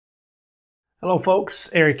Hello folks,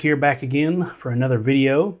 Eric here back again for another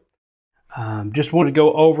video. Just wanted to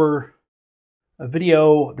go over a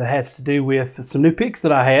video that has to do with some new picks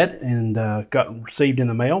that I had and got received in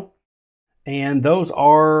the mail. And those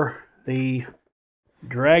are the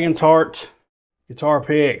Dragon's Heart guitar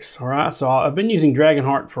picks. Alright, so I've been using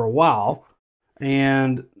Dragonheart for a while,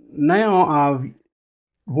 and now I've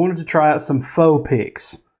wanted to try out some faux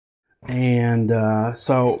picks. And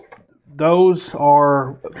so those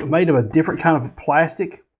are made of a different kind of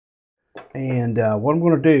plastic, and what I'm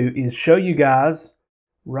going to do is show you guys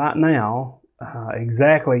right now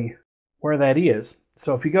exactly where that is.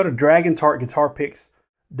 So if you go to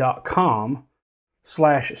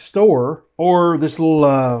dragonsheartguitarpicks.com/store, or this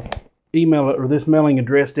little email or this mailing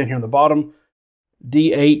address down here on the bottom,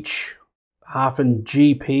 DH-GP.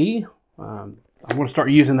 I'm going to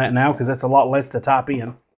start using that now because that's a lot less to type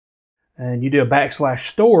in. And you do a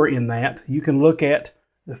 /store in that, you can look at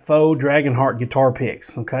the faux Dragonheart guitar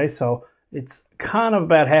picks. Okay, so it's kind of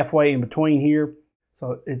about halfway in between here.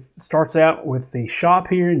 So it starts out with the shop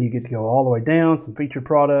here, and you get to go all the way down, some featured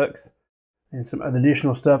products and some other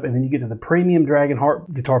additional stuff, and then you get to the premium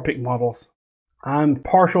Dragonheart guitar pick models. I'm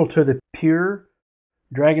partial to the pure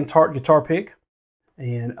Dragon's Heart guitar pick,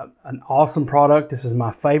 and an awesome product. This is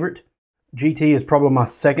my favorite. GT is probably my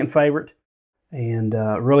second favorite. And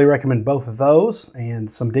really recommend both of those, and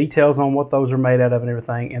some details on what those are made out of and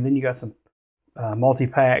everything. And then you got some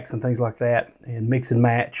multi-packs and things like that, and mix and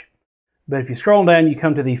match. But if you scroll down, you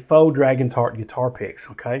come to the faux Dragon's Heart guitar picks.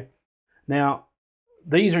 Okay, now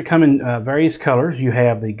these are come in various colors. You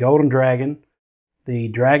have the Golden Dragon, the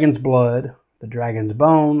Dragon's Blood, the Dragon's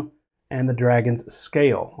Bone, and the Dragon's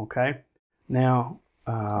Scale. Okay, now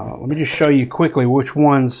let me just show you quickly which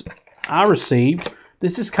ones I received.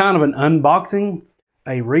 This is kind of an unboxing,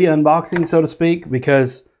 a re-unboxing, so to speak,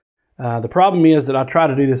 because the problem is that I tried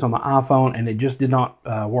to do this on my iPhone and it just did not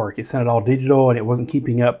work. It sent it all digital and it wasn't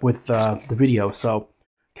keeping up with the video. So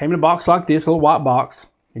it came in a box like this, a little white box,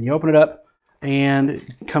 and you open it up and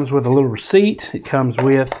it comes with a little receipt. It comes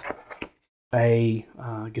with a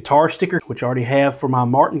guitar sticker, which I already have for my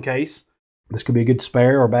Martin case. This could be a good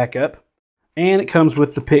spare or backup. And it comes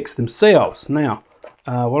with the picks themselves. Now,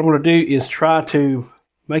 what I'm going to do is try to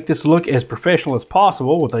make this look as professional as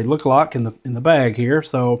possible, what they look like in the bag here.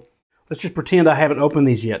 So let's just pretend I haven't opened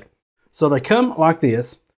these yet. So they come like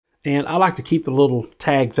this, and I like to keep the little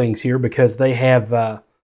tag things here because they have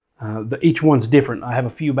each one's different. I have a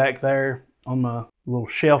few back there on my little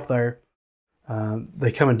shelf there.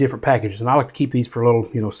 They come in different packages, and I like to keep these for a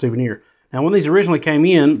little souvenir. Now, when these originally came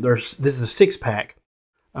in, this is a 6-pack.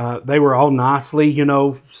 They were all nicely,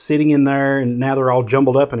 sitting in there, and now they're all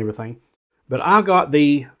jumbled up and everything. But I got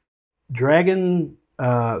the Dragon,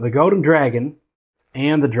 the Golden Dragon,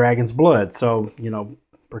 and the Dragon's Blood. So,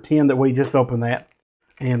 pretend that we just opened that.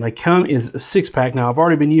 And they come as a 6-pack. Now, I've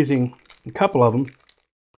already been using a couple of them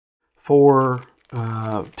for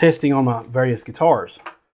testing on my various guitars.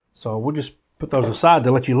 So we'll just put those aside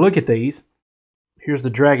to let you look at these. Here's the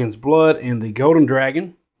Dragon's Blood and the Golden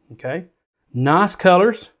Dragon. Okay. Nice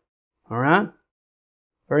colors, all right,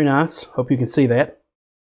 very nice. Hope you can see that.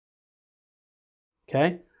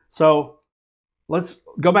 Okay, so let's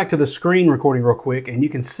go back to the screen recording real quick, and you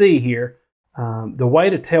can see here the way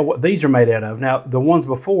to tell what these are made out of. Now, the ones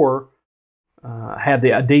before had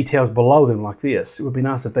the details below them like this. It would be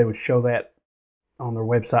nice if they would show that on their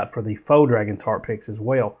website for the faux Dragon's Heart picks as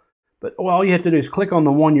well. But all you have to do is click on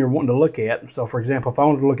the one you're wanting to look at. So, for example, if I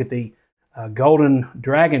wanted to look at the Golden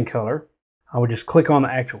Dragon color, I would just click on the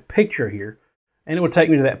actual picture here, and it would take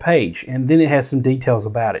me to that page, and then it has some details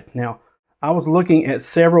about it. Now, I was looking at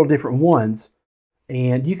several different ones,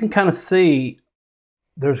 and you can kind of see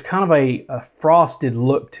there's kind of a frosted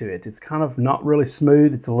look to it. It's kind of not really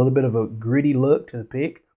smooth. It's a little bit of a gritty look to the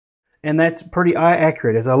pick, and that's pretty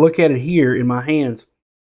accurate. As I look at it here in my hands,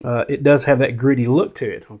 it does have that gritty look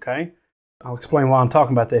to it, okay? I'll explain why I'm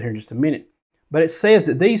talking about that here in just a minute. But it says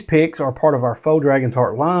that these picks are part of our faux Dragon's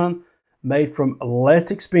Heart line, made from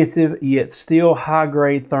less expensive yet still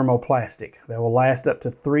high-grade thermoplastic that will last up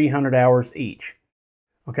to 300 hours each.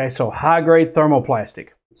 Okay, so high-grade thermoplastic,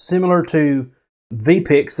 similar to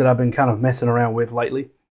V-picks that I've been kind of messing around with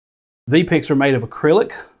lately. V-picks are made of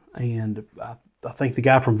acrylic, and I think the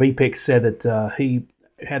guy from V-picks said that he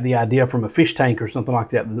had the idea from a fish tank or something like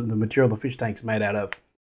that, the material the fish tank's made out of.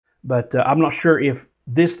 But I'm not sure if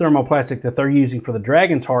this thermoplastic that they're using for the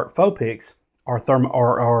Dragon's Heart faux picks or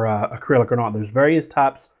acrylic or not. There's various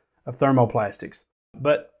types of thermoplastics,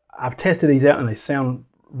 but I've tested these out and they sound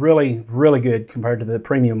really, really good compared to the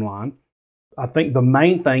premium line. I think the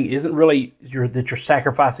main thing isn't really that you're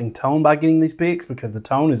sacrificing tone by getting these picks, because the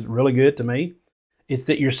tone is really good to me. It's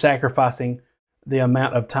that you're sacrificing the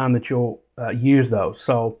amount of time that you'll use those.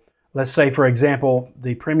 So let's say, for example,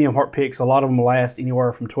 the premium heart picks, a lot of them last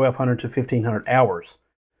anywhere from 1,200 to 1,500 hours.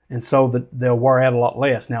 And so they'll wear out a lot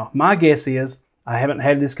less. Now, my guess is, I haven't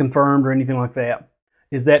had this confirmed or anything like that,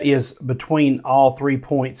 is between all 3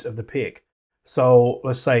 points of the pick. So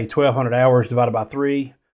let's say 1,200 hours divided by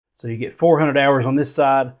 3. So you get 400 hours on this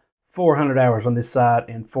side, 400 hours on this side,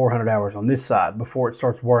 and 400 hours on this side before it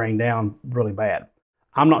starts wearing down really bad.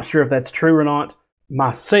 I'm not sure if that's true or not.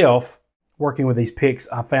 Myself, working with these picks,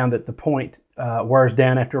 I found that the point wears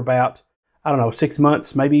down after about, I don't know, 6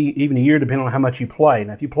 months, maybe even a year, depending on how much you play.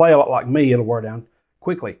 Now, if you play a lot like me, it'll wear down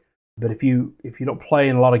quickly. But if you don't play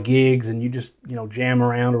in a lot of gigs and you just jam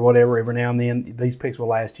around or whatever every now and then, these picks will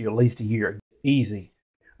last you at least a year, easy.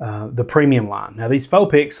 The premium line. Now, these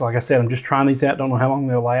faux picks, like I said, I'm just trying these out. Don't know how long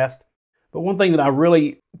they'll last. But one thing that I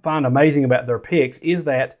really find amazing about their picks is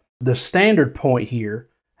that the standard point here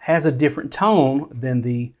has a different tone than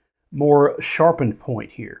the more sharpened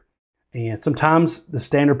point here. And sometimes the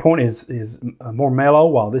standard point is more mellow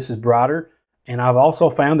while this is brighter. And I've also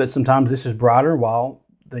found that sometimes this is brighter while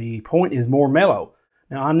the point is more mellow.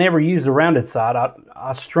 Now, I never use the rounded side.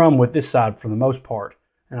 I strum with this side for the most part.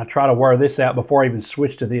 And I try to wear this out before I even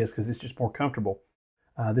switch to this, because it's just more comfortable.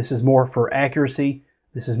 This is more for accuracy.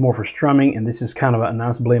 This is more for strumming. And this is kind of a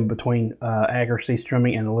nice blend between accuracy,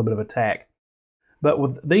 strumming, and a little bit of attack. But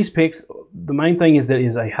with these picks, the main thing is that it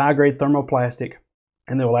is a high-grade thermoplastic,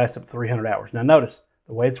 and they will last up to 300 hours. Now notice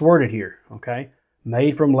the way it's worded here, okay?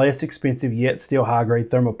 Made from less expensive yet still high-grade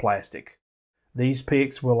thermoplastic. These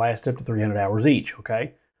picks will last up to 300 hours each,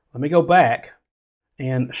 okay? Let me go back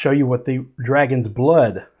and show you what the Dragon's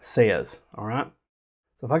Blood says, all right?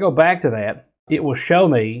 So if I go back to that, it will show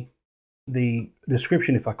me the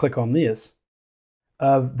description, if I click on this,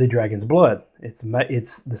 of the Dragon's Blood.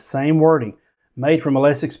 It's the same wording. Made from a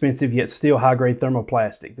less expensive yet still high-grade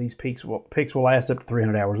thermoplastic. These picks will last up to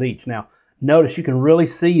 300 hours each. Now, notice you can really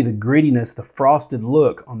see the grittiness, the frosted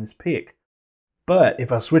look on this pick. But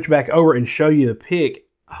if I switch back over and show you the pick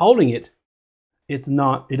holding it, it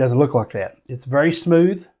doesn't look like that. It's very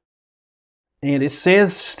smooth, and it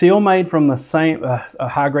says still made from the same a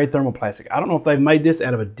high-grade thermoplastic. I don't know if they've made this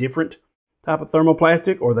out of a different type of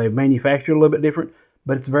thermoplastic or they've manufactured a little bit different,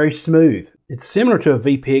 but it's very smooth. It's similar to a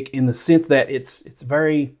V-pick in the sense that it's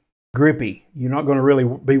very grippy. You're not going to really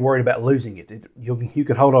be worried about losing it. You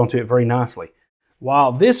can hold on to it very nicely.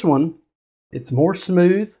 While this one, it's more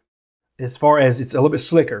smooth as far as it's a little bit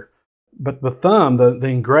slicker. But the thumb, the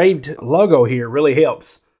engraved logo here really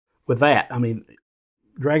helps with that. I mean,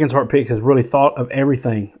 Dragon's Heart Pick has really thought of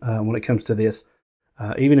everything when it comes to this.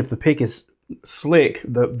 Even if the pick is slick,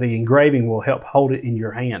 the engraving will help hold it in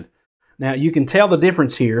your hand. Now, you can tell the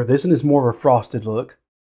difference here. This one is more of a frosted look.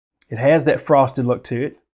 It has that frosted look to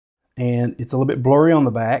it, and it's a little bit blurry on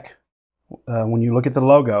the back when you look at the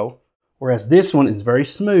logo, whereas this one is very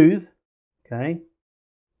smooth, okay?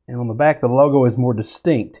 And on the back, the logo is more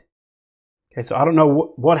distinct. Okay, so I don't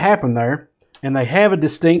know what happened there, and they have a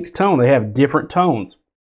distinct tone. They have different tones.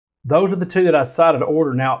 Those are the two that I decided to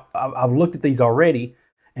order. Now, I've looked at these already,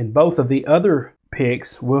 and both of the other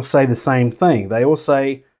picks will say the same thing. They will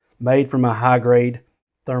say made from a high-grade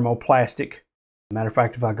thermoplastic. Matter of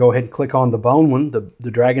fact, if I go ahead and click on the bone one,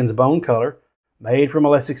 the Dragon's Bone color, made from a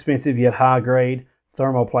less expensive yet high-grade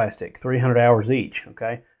thermoplastic, 300 hours each,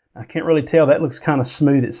 okay? I can't really tell. That looks kind of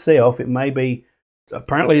smooth itself. It may be,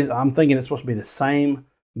 apparently I'm thinking it's supposed to be the same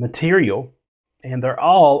material, and they're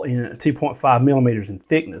all in 2.5 millimeters in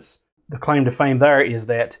thickness. The claim to fame there is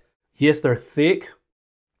that, yes, they're thick,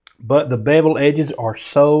 but the beveled edges are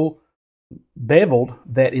so beveled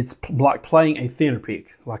that it's like playing a thinner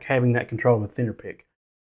pick, like having that control of a thinner pick.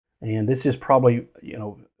 And this is probably,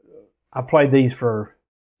 I played these for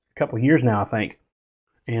a couple of years now, I think.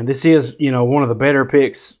 And this is, one of the better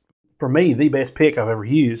picks. For me, the best pick I've ever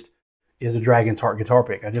used is a Dragon's Heart guitar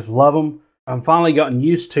pick. I just love them. I've finally gotten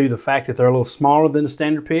used to the fact that they're a little smaller than a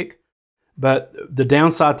standard pick. But the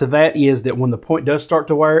downside to that is that when the point does start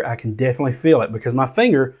to wear, I can definitely feel it. Because my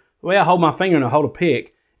finger, the way I hold my finger and I hold a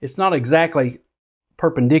pick, it's not exactly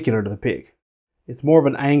perpendicular to the pick. It's more of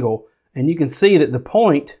an angle. And you can see that the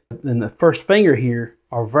point and the first finger here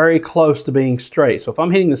are very close to being straight. So if I'm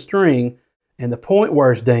hitting the string and the point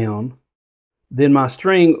wears down, then my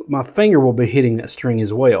finger will be hitting that string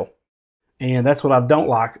as well. And that's what I don't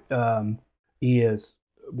like, is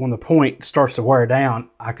when the point starts to wear down,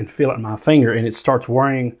 I can feel it in my finger and it starts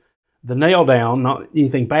wearing the nail down. Not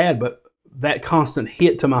anything bad, but that constant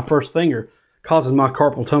hit to my first finger causes my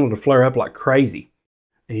carpal tunnel to flare up like crazy.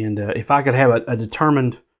 And if I could have a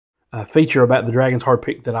determined feature about the Dragon's Heart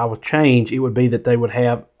pick that I would change, it would be that they would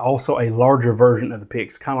have also a larger version of the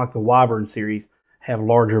picks, kind of like the Wyvern series have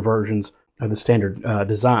larger versions of the standard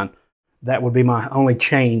design. That would be my only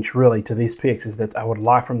change really to these picks, is that I would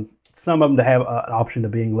like from some of them to have an option to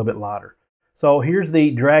being a little bit lighter. So here's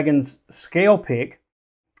the Dragon's scale pick,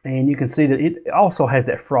 and you can see that it also has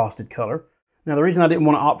that frosted color. Now the reason I didn't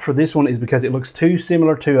want to opt for this one is because it looks too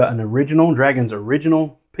similar to an original, Dragon's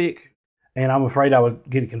original pick, and I'm afraid I would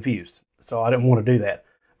get confused. So I didn't want to do that.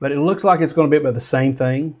 But it looks like it's going to be about the same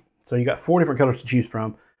thing. So you got 4 different colors to choose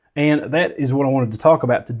from. And that is what I wanted to talk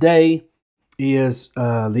about today, is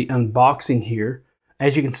the unboxing here.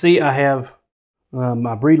 As you can see, I have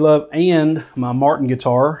my Breedlove and my Martin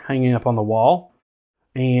guitar hanging up on the wall.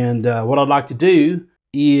 And what I'd like to do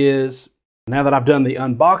is, now that I've done the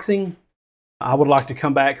unboxing, I would like to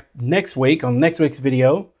come back next week on next week's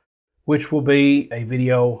video, which will be a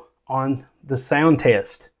video on the sound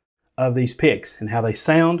test of these picks and how they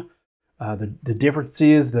sound, the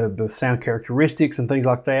differences, the sound characteristics and things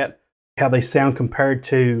like that, how they sound compared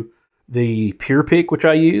to the Pure pick, which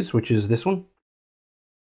I use, which is this one.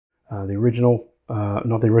 The original,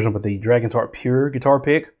 not the original, but the Dragon's Heart Pure guitar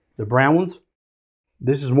pick, the brown ones.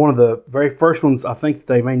 This is one of the very first ones I think that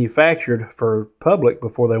they manufactured for public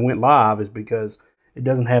before they went live, is because it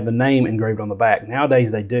doesn't have the name engraved on the back.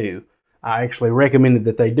 Nowadays they do. I actually recommended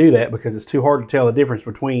that they do that because it's too hard to tell the difference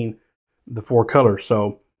between the 4 colors.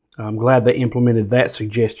 So I'm glad they implemented that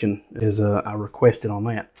suggestion as I requested on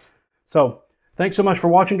that. So thanks so much for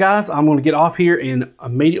watching, guys. I'm going to get off here and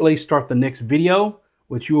immediately start the next video,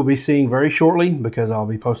 which you will be seeing very shortly because I'll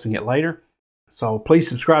be posting it later. So please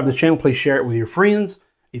subscribe to the channel. Please share it with your friends.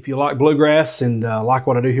 If you like Bluegrass and like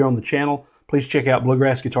what I do here on the channel, please check out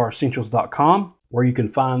bluegrassguitaressentials.com, where you can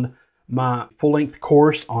find my full-length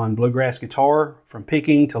course on bluegrass guitar, from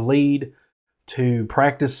picking to lead to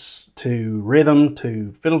practice to rhythm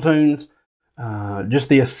to fiddle tunes, just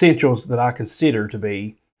the essentials that I consider to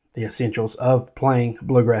be the essentials of playing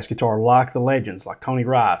bluegrass guitar, like the legends, like Tony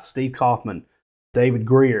Rice, Steve Kaufman, David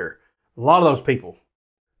Greer, a lot of those people.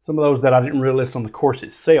 Some of those that I didn't really list on the course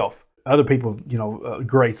itself. Other people, you know,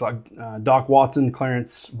 greats like Doc Watson,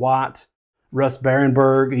 Clarence White, Russ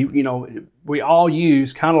Barenberg. You know, we all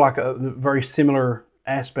use kind of like very similar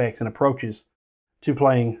aspects and approaches to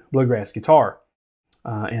playing bluegrass guitar.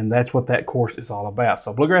 And that's what that course is all about.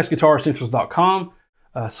 So bluegrassguitaressentials.com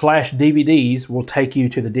 /DVDs will take you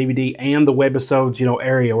to the DVD and the webisodes, you know,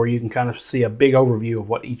 area where you can kind of see a big overview of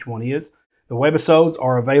what each one is. The webisodes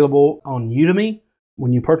are available on Udemy.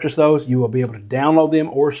 When you purchase those, you will be able to download them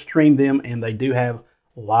or stream them, and they do have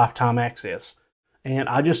lifetime access. And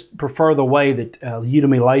I just prefer the way that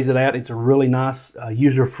Udemy lays it out. It's a really nice,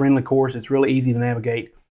 user-friendly course. It's really easy to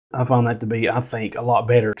navigate. I find that to be, I think, a lot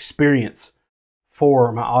better experience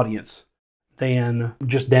for my audience than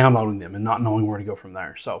just downloading them and not knowing where to go from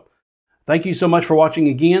there. So thank you so much for watching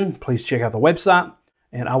again. Please check out the website,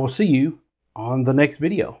 and I will see you on the next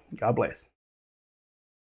video. God bless.